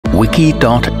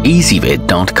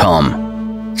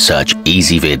wiki.ezvid.com. Search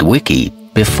Ezvid Wiki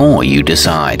before you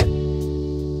decide.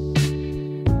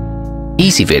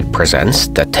 Ezvid presents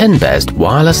the 10 best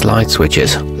wireless light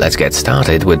switches. Let's get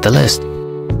started with the list.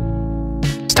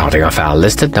 Starting off our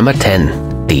list at number 10.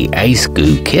 The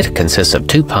acegoo kit consists of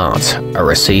 2 parts, a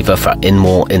receiver for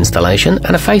in-wall installation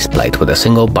and a faceplate with a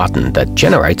single button that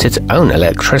generates its own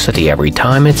electricity every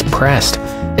time it's pressed.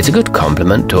 It's a good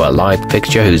complement to a light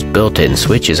fixture whose built-in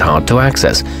switch is hard to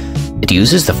access. It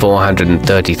uses the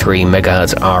 433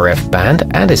 MHz RF band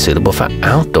and is suitable for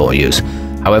outdoor use.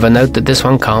 However, note that this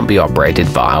one can't be operated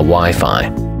via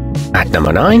Wi-Fi. At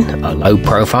number 9, a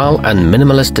low-profile and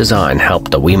minimalist design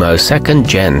helped the Wemo 2nd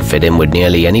Gen fit in with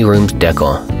nearly any room's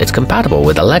decor. It's compatible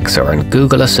with Alexa and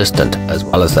Google Assistant, as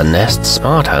well as the Nest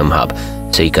Smart Home Hub,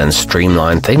 so you can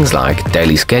streamline things like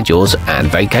daily schedules and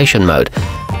vacation mode.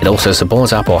 It also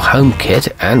supports Apple HomeKit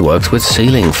and works with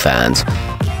ceiling fans.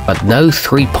 But no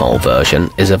 3-pole version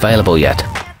is available yet.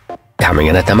 Coming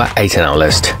in at number 8 on our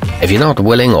list. If you're not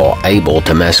willing or able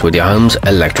to mess with your home's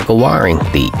electrical wiring,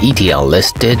 the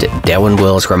ETL-listed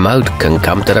dewenwils remote can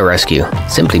come to the rescue.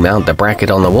 Simply mount the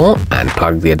bracket on the wall and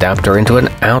plug the adapter into an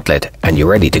outlet, and you're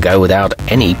ready to go without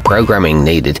any programming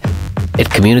needed. It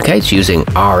communicates using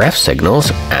RF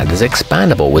signals and is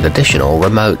expandable with additional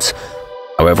remotes.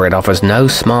 However, it offers no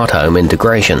smart home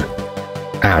integration.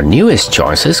 Our newest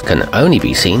choices can only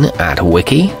be seen at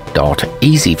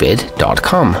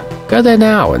wiki.ezvid.com. Go there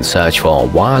now and search for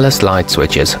wireless light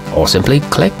switches, or simply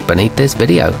click beneath this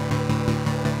video.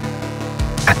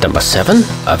 At number 7,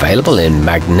 available in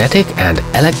magnetic and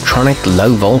electronic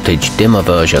low-voltage dimmer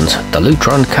versions, the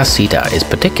Lutron caseta is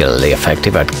particularly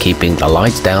effective at keeping the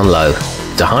lights down low.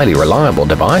 It's a highly reliable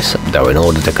device, though in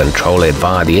order to control it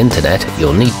via the internet,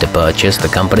 you'll need to purchase the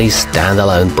company's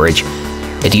standalone bridge.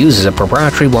 It uses a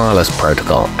proprietary wireless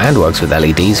protocol and works with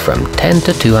LEDs from 10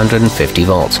 to 250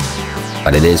 volts,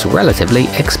 but it is relatively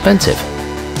expensive.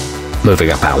 Moving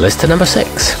up our list to number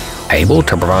 6. Able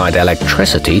to provide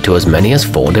electricity to as many as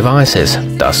 4 devices,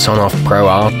 the Sonoff Pro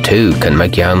R2 can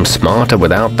make your home smarter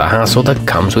without the hassle that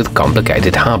comes with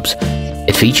complicated hubs.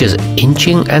 It features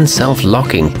inching and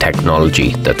self-locking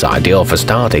technology that's ideal for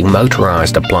starting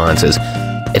motorized appliances.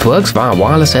 It works via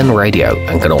wireless and radio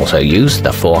and can also use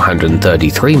the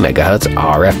 433 MHz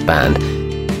RF band.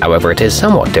 However, it is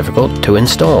somewhat difficult to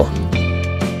install.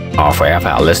 Halfway up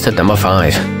our list at number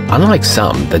 5. Unlike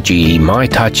some, the GE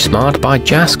mytouchsmart by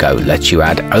Jasco lets you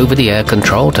add over-the-air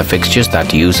control to fixtures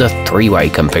that use a 3-way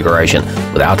configuration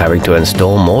without having to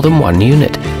install more than 1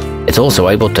 unit. It's also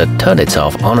able to turn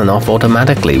itself on and off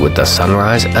automatically with the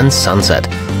sunrise and sunset.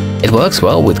 It works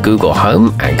well with Google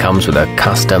Home and comes with a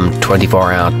custom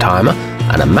 24-hour timer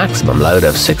and a maximum load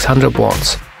of 600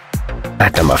 watts.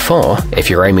 At number 4, if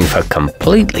you're aiming for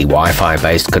completely Wi-Fi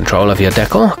based control of your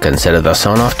decor, consider the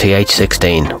Sonoff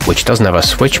TH16, which doesn't have a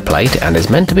switch plate and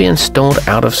is meant to be installed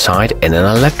out of sight in an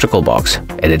electrical box.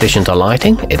 In addition to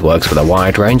lighting, it works with a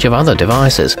wide range of other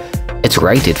devices. It's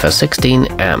rated for 16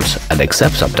 amps and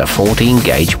accepts up to 14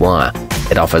 gauge wire.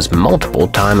 It offers multiple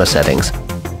timer settings.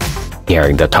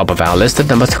 Nearing the top of our list at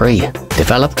number 3.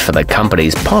 Developed for the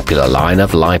company's popular line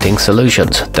of lighting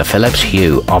solutions, the Philips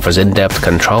Hue offers in-depth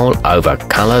control over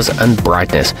colors and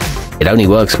brightness. It only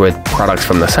works with products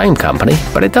from the same company,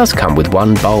 but it does come with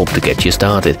 1 bulb to get you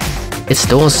started. It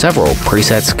stores several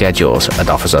preset schedules and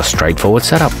offers a straightforward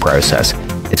setup process.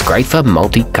 It's great for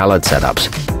multicolored setups.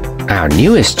 Our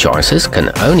newest choices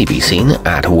can only be seen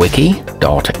at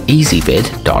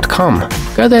wiki.ezvid.com.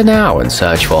 Go there now and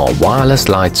search for wireless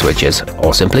light switches,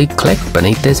 or simply click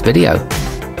beneath this video.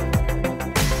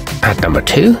 At number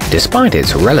 2, despite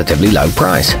its relatively low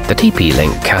price, the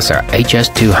TP-Link Kasa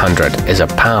HS200 is a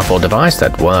powerful device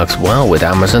that works well with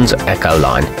Amazon's Echo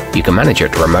line. You can manage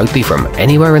it remotely from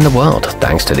anywhere in the world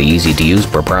thanks to the easy-to-use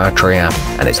proprietary app,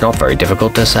 and it's not very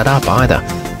difficult to set up either.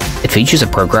 It features a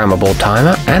programmable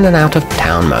timer and an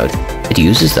out-of-town mode. It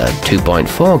uses the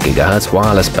 2.4 GHz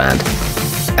wireless band.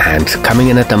 And coming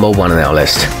in at number 1 on our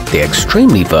list, the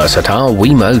extremely versatile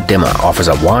Wemo dimmer offers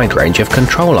a wide range of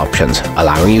control options,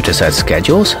 allowing you to set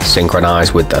schedules,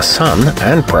 synchronize with the sun,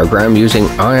 and program using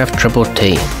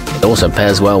IFTTT. It also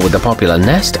pairs well with the popular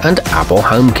Nest and Apple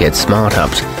HomeKit smart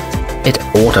hubs. It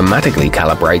automatically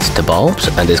calibrates to bulbs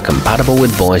and is compatible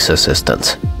with voice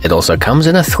assistants. It also comes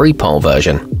in a 3-pole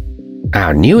version.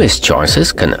 Our newest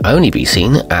choices can only be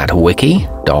seen at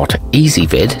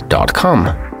wiki.ezvid.com.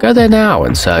 Go there now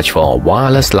and search for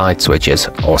wireless light switches,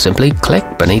 or simply click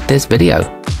beneath this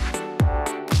video.